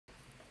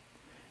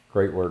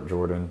Great work,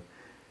 Jordan.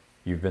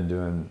 You've been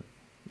doing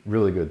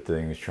really good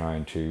things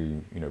trying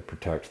to,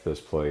 protect this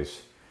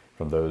place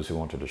from those who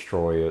want to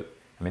destroy it.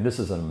 I mean, this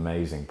is an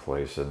amazing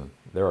place, and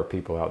there are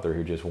people out there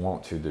who just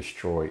want to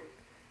destroy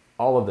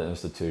all of the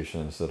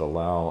institutions that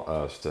allow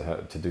us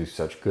to do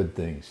such good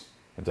things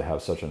and to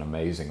have such an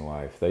amazing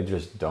life. They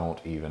just don't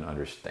even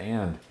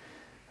understand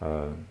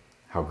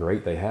how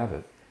great they have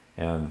it.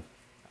 And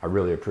I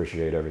really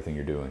appreciate everything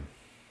you're doing.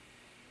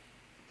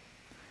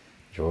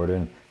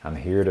 Jordan, I'm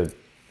here to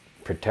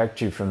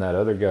protect you from that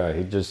other guy.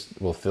 He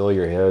just will fill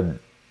your head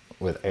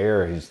with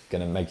air. He's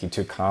going to make you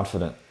too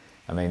confident.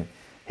 I mean,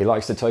 he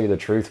likes to tell you the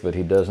truth, but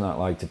he does not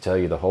like to tell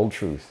you the whole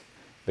truth,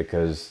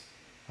 because,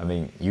 I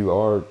mean, you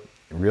are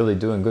really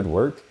doing good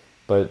work,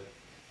 but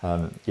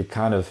you're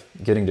kind of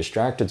getting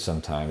distracted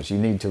sometimes. You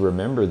need to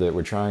remember that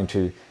we're trying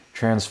to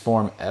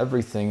transform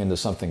everything into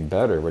something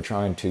better. We're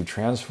trying to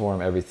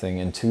transform everything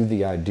into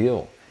the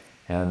ideal.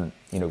 And,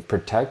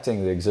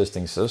 protecting the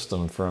existing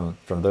system from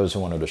those who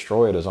want to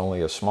destroy it is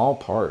only a small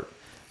part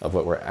of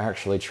what we're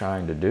actually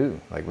trying to do.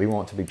 Like, we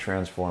want to be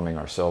transforming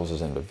ourselves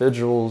as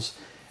individuals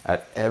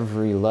at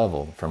every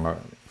level,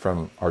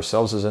 from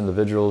ourselves as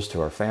individuals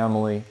to our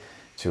family,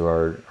 to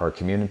our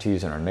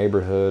communities and our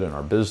neighborhood and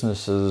our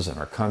businesses and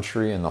our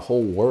country and the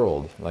whole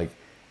world. Like,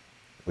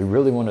 we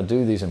really want to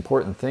do these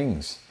important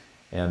things.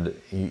 And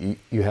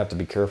you have to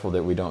be careful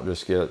that we don't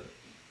just get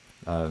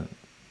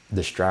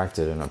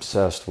distracted and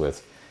obsessed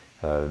with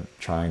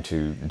trying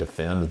to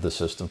defend the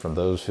system from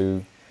those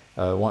who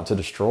want to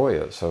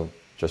destroy it. So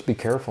just be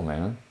careful,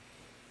 man.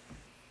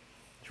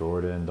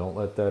 Jordan, don't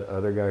let that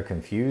other guy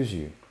confuse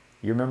you.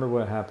 You remember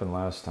what happened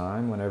last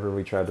time whenever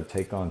we tried to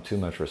take on too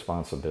much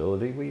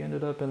responsibility? We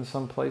ended up in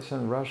some place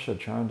in Russia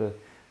trying to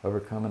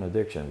overcome an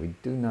addiction. We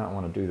do not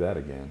want to do that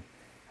again.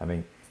 I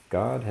mean,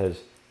 God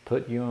has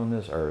put you on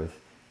this earth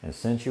and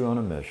sent you on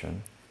a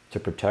mission to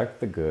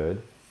protect the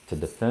good, to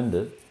defend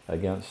it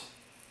against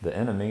the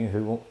enemy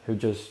who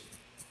just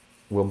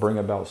will bring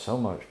about so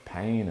much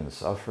pain and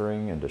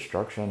suffering and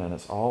destruction, and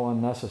it's all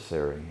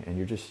unnecessary. And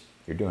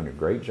you're doing a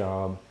great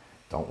job.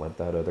 Don't let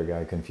that other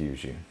guy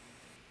confuse you.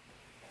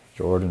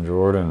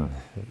 Jordan,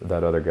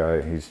 that other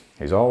guy,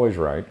 he's always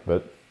right,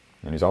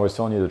 and he's always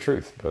telling you the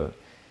truth, but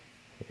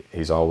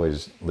he's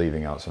always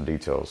leaving out some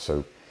details.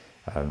 So,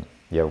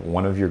 yeah,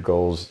 one of your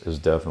goals is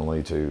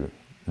definitely to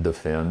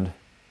defend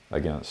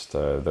against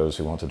those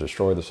who want to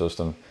destroy the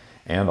system.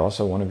 And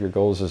also one of your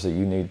goals is that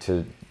you need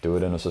to do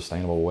it in a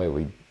sustainable way.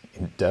 We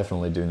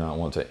definitely do not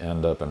want to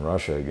end up in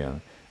Russia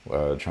again,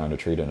 trying to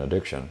treat an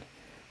addiction.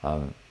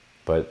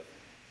 But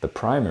the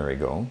primary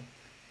goal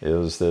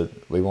is that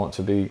we want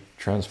to be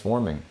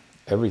transforming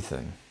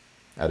everything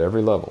at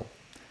every level.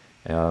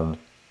 And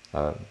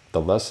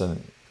the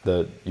lesson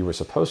that you were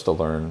supposed to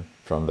learn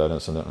from that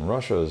incident in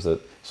Russia is that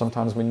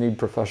sometimes we need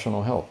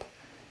professional help.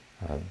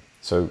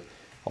 So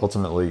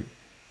ultimately,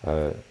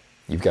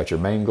 you've got your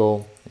main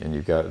goal and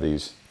you've got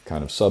these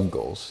kind of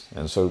sub-goals.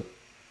 And so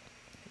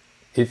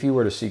if you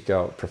were to seek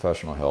out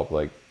professional help,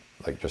 like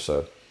just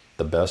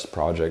the best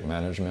project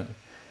management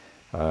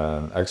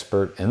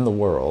expert in the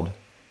world,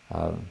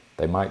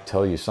 they might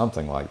tell you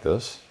something like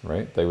this,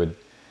 right? They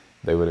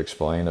would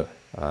explain it.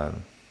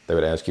 They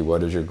would ask you,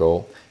 what is your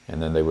goal?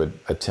 And then they would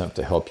attempt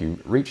to help you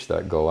reach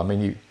that goal. I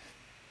mean,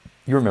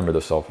 you remember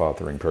the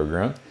self-authoring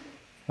program.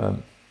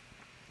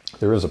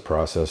 There is a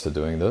process to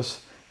doing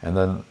this. And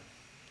then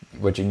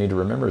what you need to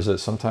remember is that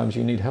sometimes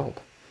you need help.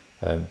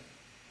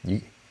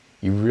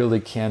 You really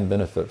can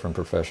benefit from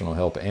professional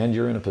help, and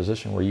you're in a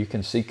position where you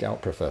can seek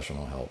out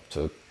professional help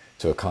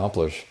to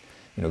accomplish,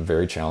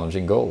 very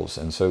challenging goals.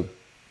 And so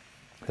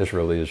this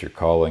really is your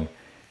calling.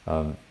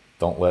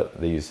 Don't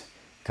let these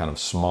kind of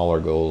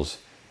smaller goals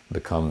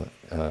become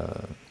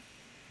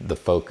the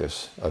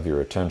focus of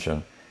your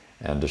attention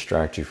and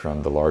distract you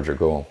from the larger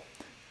goal.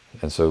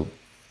 And so,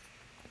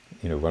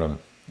 what I'm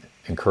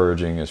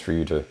encouraging is for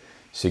you to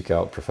seek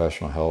out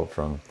professional help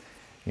from,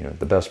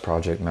 the best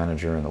project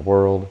manager in the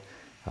world,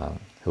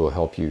 who will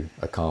help you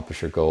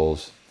accomplish your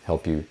goals,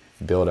 help you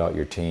build out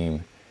your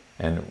team.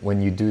 And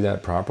when you do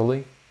that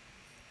properly,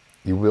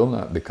 you will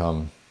not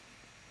become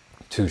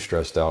too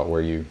stressed out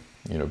where you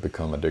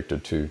become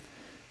addicted to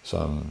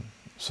some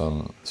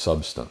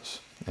substance.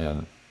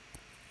 And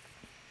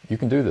you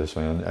can do this,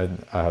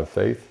 man. I have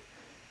faith.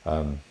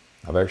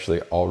 I've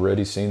actually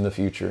already seen the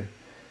future.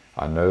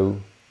 I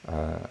know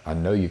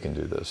you can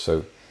do this.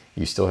 So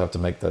you still have to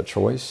make that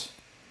choice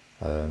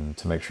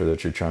to make sure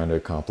that you're trying to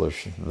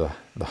accomplish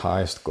the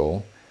highest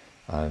goal.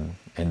 And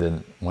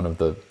then one of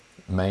the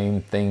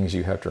main things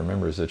you have to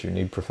remember is that you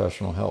need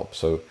professional help.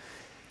 So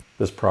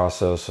this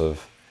process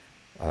of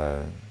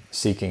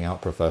seeking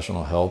out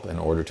professional help in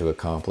order to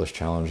accomplish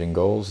challenging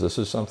goals, this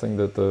is something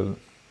that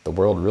the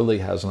world really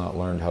has not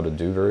learned how to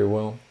do very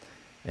well.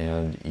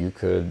 And you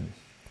could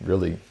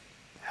really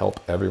help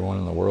everyone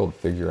in the world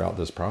figure out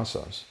this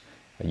process.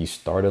 You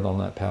started on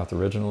that path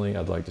originally.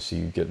 I'd like to see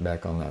you get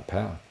back on that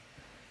path.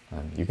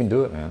 You can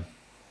do it, man.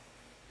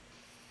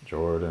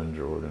 Jordan,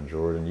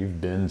 you've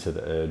been to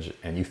the edge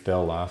and you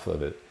fell off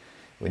of it.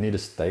 We need to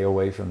stay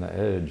away from the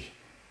edge.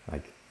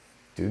 Like,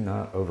 do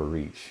not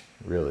overreach,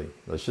 really.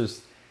 Let's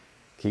just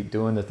keep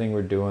doing the thing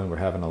we're doing. We're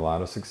having a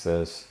lot of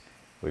success.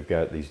 We've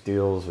got these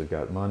deals, we've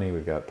got money,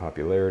 we've got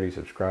popularity,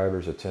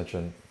 subscribers,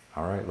 attention.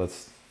 All right,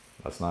 let's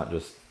not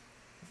just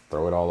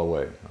throw it all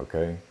away,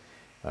 okay?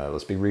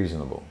 Let's be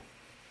reasonable.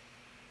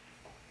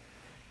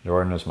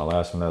 Jordan, is my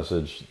last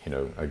message. You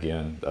know,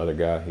 again, the other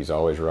guy, he's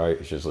always right.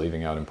 He's just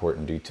leaving out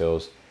important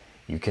details.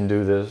 You can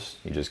do this.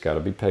 You just got to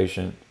be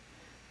patient.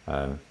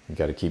 You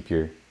got to keep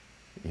your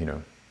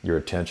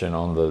attention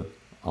on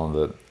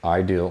the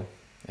ideal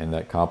in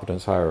that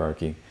competence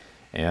hierarchy,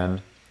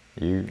 and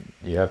you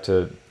have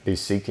to be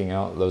seeking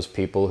out those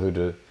people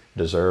who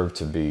deserve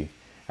to be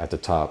at the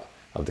top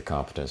of the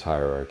competence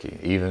hierarchy,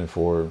 even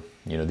for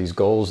these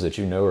goals that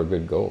are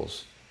good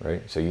goals,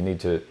 right? So you need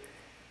to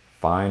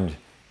find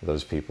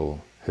those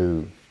people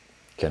who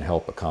can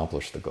help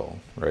accomplish the goal,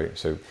 right?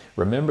 So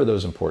remember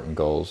those important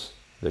goals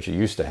that you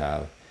used to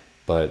have,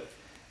 but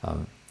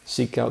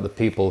seek out the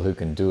people who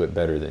can do it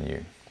better than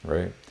you,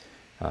 right?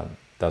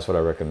 That's what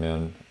I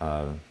recommend.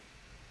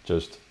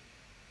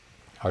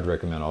 I'd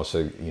recommend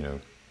also,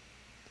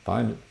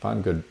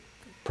 find good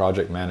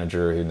project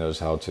manager who knows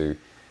how to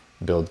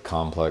build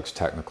complex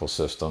technical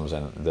systems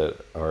and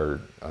that are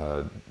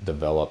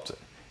developed,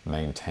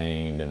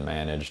 maintained, and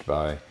managed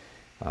by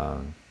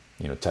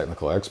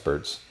technical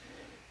experts.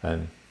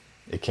 And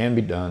it can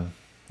be done.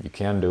 You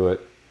can do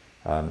it,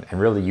 and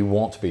really you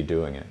won't be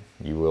doing it.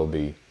 You will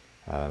be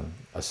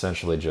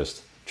essentially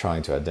just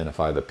trying to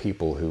identify the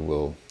people who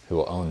will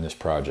own this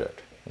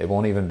project. It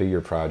won't even be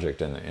your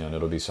project, and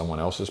it'll be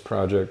someone else's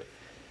project,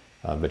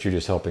 but you're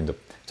just helping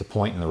to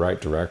point in the right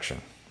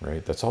direction,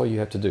 right? That's all you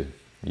have to do.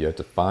 You have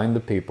to find the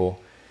people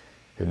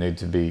who need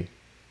to be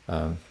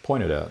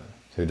pointed at,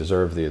 who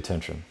deserve the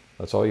attention.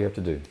 That's all you have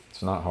to do.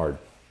 It's not hard.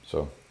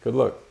 So good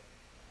luck.